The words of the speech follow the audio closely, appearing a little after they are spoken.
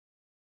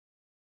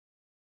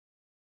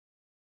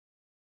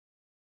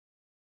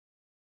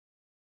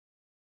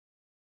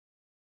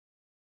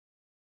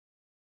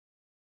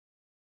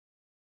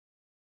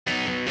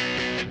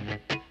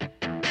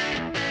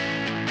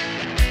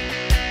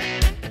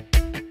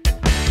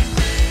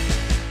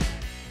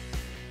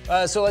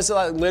So let's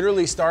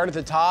literally start at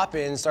the top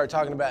and start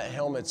talking about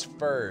helmets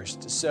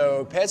first.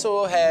 So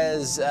Petzl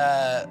has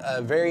a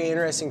very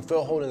interesting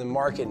foothold in the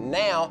market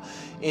now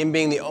in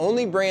being the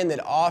only brand that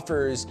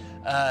offers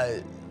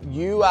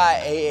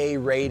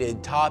UIAA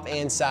rated top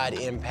and side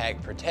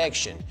impact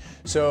protection.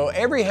 So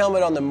every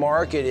helmet on the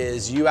market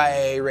is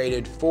UIAA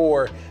rated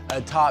for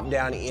a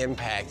top-down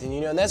impact. And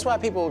and that's why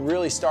people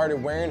really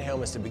started wearing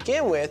helmets to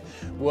begin with,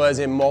 was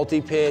in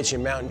multi-pitch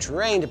and mountain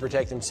terrain to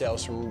protect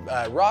themselves from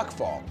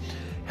rockfall.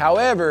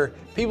 However,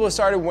 people have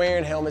started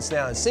wearing helmets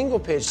now in single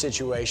pitch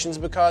situations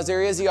because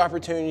there is the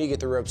opportunity to get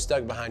the rope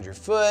stuck behind your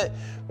foot,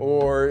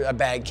 or a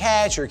bad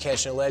catch, or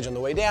catching a ledge on the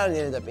way down and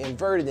end up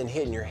inverted and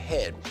hitting your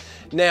head.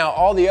 Now,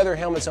 all the other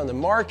helmets on the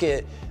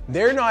market,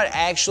 they're not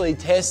actually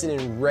tested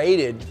and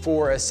rated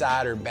for a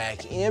side or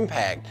back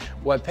impact.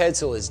 What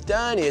Petzl has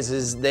done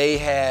is they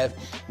have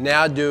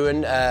now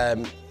doing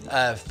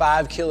a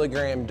 5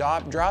 kilogram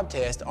drop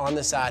test on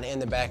the side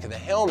and the back of the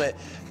helmet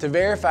to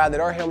verify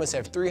that our helmets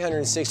have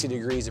 360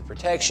 degrees of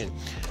protection,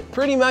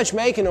 pretty much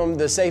making them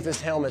the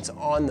safest helmets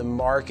on the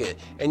market.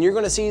 And you're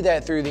going to see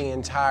that through the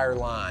entire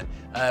line.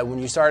 When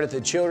you start at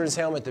the children's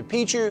helmet, the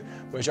Pichu,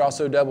 which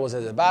also doubles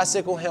as a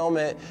bicycle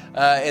helmet,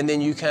 and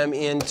then you come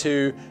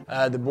into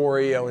the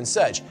Boreao and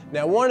such.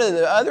 Now, one of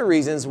the other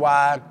reasons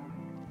why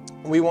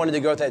we wanted to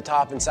go with that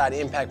top and side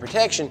impact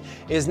protection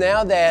is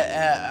now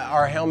that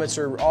our helmets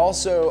are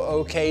also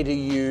okay to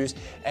use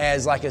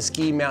as like a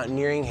ski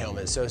mountaineering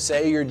helmet. So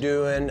say you're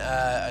doing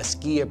a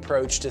ski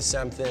approach to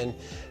something,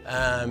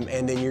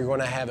 and then you're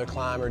going to have a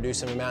climb or do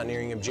some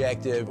mountaineering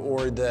objective,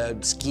 or the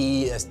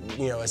ski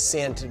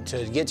ascent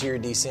to get to your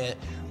descent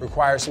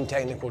requires some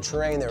technical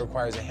terrain that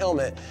requires a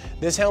helmet.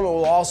 This helmet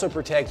will also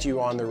protect you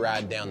on the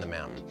ride down the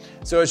mountain.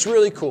 So it's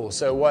really cool.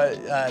 So what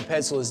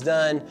Petzl has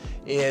done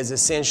is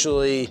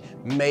essentially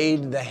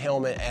made the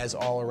helmet as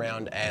all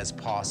around as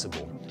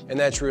possible, and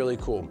that's really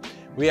cool.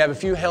 We have a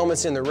few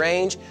helmets in the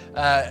range.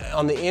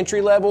 On the entry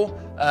level,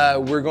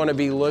 we're going to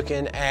be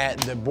looking at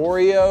the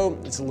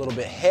Boreao. It's a little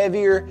bit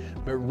heavier,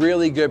 but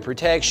really good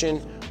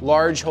protection,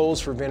 large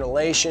holes for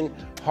ventilation,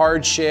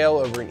 hard shell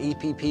over an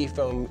EPP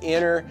foam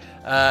inner.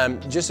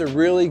 Just a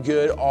really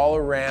good all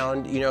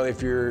around,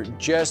 if you're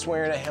just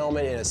wearing a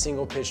helmet in a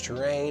single pitch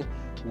terrain,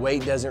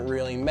 weight doesn't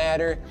really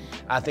matter.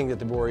 I think that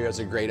the Boreao is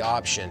a great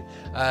option.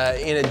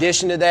 In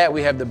addition to that,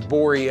 we have the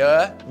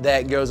Borea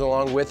that goes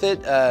along with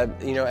it.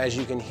 As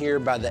you can hear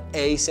by the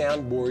A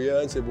sound,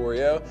 Borea instead of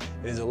Boreao,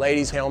 it is a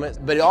lady's helmet.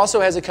 But it also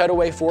has a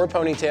cutaway for a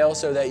ponytail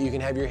so that you can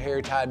have your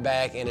hair tied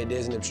back and it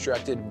isn't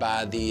obstructed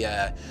by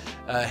the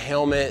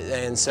helmet,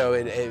 and so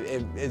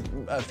it's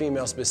a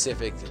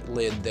female-specific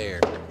lid there.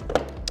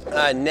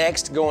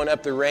 Next, going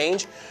up the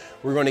range,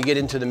 we're going to get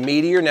into the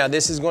Meteor. Now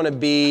this is going to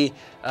be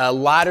a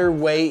lighter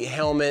weight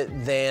helmet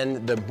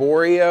than the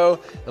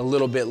Boreao, a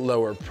little bit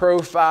lower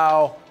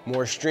profile,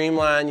 more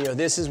streamlined.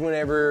 This is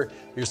whenever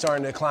you're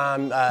starting to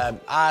climb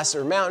ice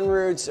or mountain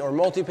routes or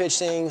multi-pitch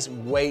things,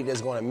 weight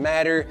is going to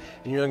matter,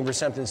 and you're looking for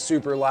something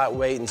super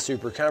lightweight and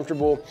super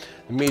comfortable.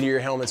 The Meteor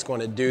helmet's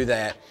going to do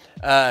that.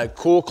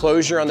 Cool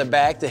closure on the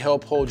back to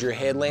help hold your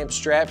headlamp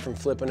strap from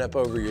flipping up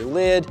over your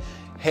lid.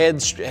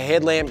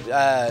 Headlamp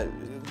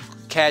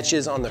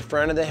catches on the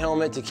front of the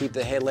helmet to keep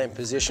the headlamp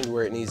positioned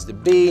where it needs to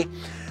be.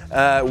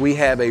 We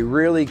have a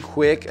really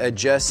quick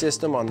adjust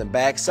system on the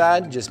back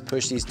side. Just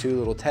push these two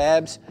little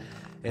tabs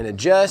and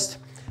adjust.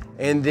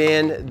 And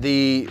then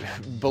the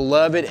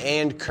beloved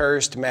and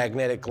cursed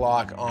magnetic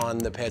lock on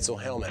the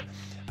Petzl helmet.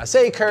 I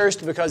say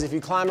cursed because if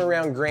you climb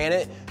around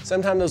granite,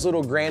 sometimes those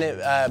little granite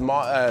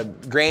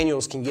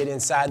granules can get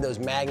inside those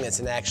magnets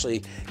and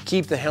actually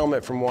keep the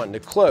helmet from wanting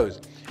to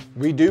close.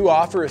 We do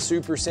offer a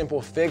super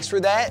simple fix for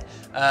that.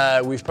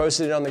 We've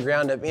posted it on the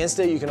Ground Up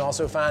Insta. You can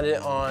also find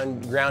it on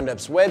Ground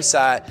Up's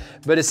website.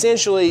 But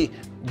essentially,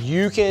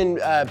 you can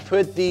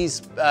put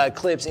these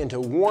clips into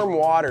warm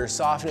water,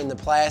 soften the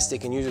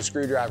plastic, and use a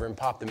screwdriver and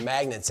pop the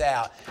magnets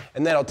out,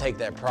 and that'll take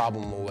that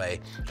problem away,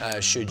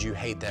 should you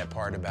hate that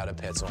part about a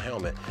Petzl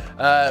helmet.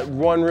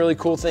 One really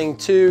cool thing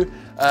too,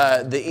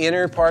 the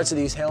inner parts of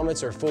these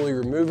helmets are fully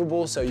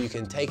removable, so you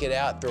can take it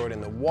out, throw it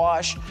in the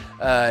wash.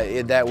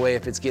 That way,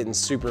 if it's getting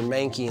super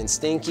manky and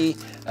stinky,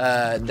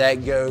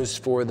 that goes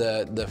for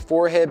the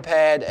forehead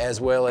pad as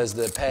well as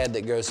the pad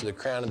that goes to the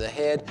crown of the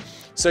head.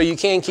 So you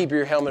can keep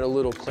your helmet a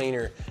little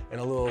cleaner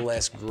and a little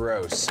less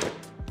gross.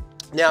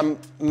 Now,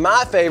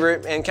 my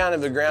favorite, and kind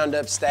of the Ground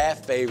Up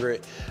staff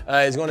favorite,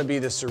 is going to be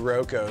the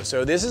Sirocco.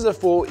 So this is a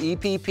full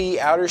EPP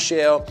outer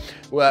shell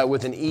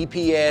with an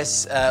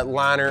EPS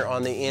liner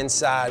on the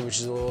inside, which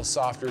is a little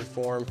softer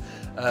form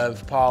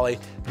of poly.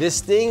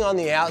 This thing on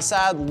the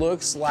outside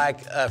looks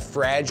like a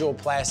fragile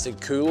plastic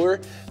cooler,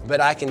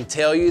 but I can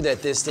tell you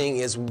that this thing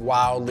is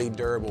wildly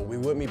durable. We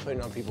wouldn't be putting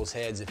it on people's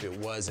heads if it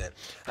wasn't.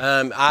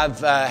 I've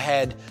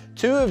had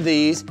two of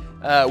these.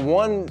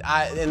 And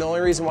the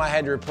only reason why I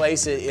had to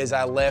replace it is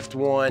I left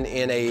one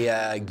in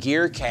a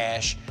gear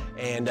cache,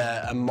 and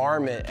a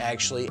marmot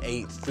actually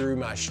ate through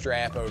my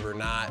strap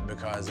overnight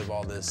because of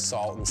all this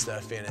salt and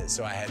stuff in it,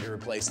 so I had to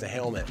replace the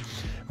helmet.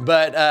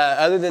 But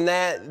other than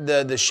that,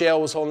 the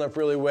shell was holding up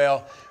really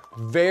well.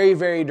 Very,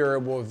 very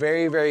durable,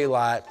 very, very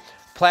light.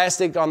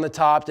 Plastic on the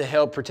top to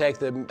help protect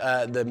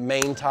the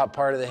main top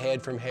part of the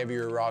head from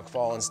heavier rock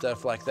fall and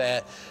stuff like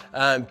that.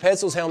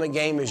 Petzl's helmet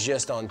game is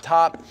just on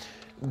top.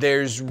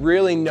 There's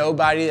really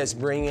nobody that's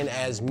bringing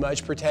as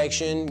much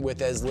protection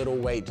with as little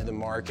weight to the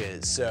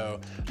market. So,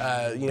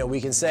 you know,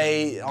 we can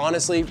say,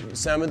 honestly,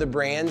 some of the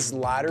brands,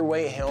 lighter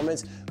weight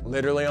helmets,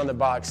 literally on the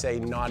box say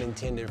not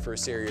intended for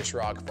serious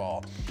rock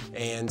fall.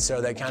 And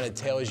so that kind of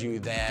tells you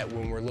that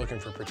when we're looking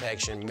for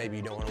protection, maybe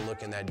you don't want to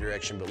look in that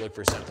direction, but look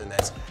for something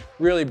that's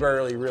really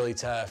burly, really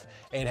tough,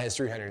 and has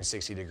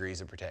 360 degrees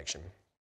of protection.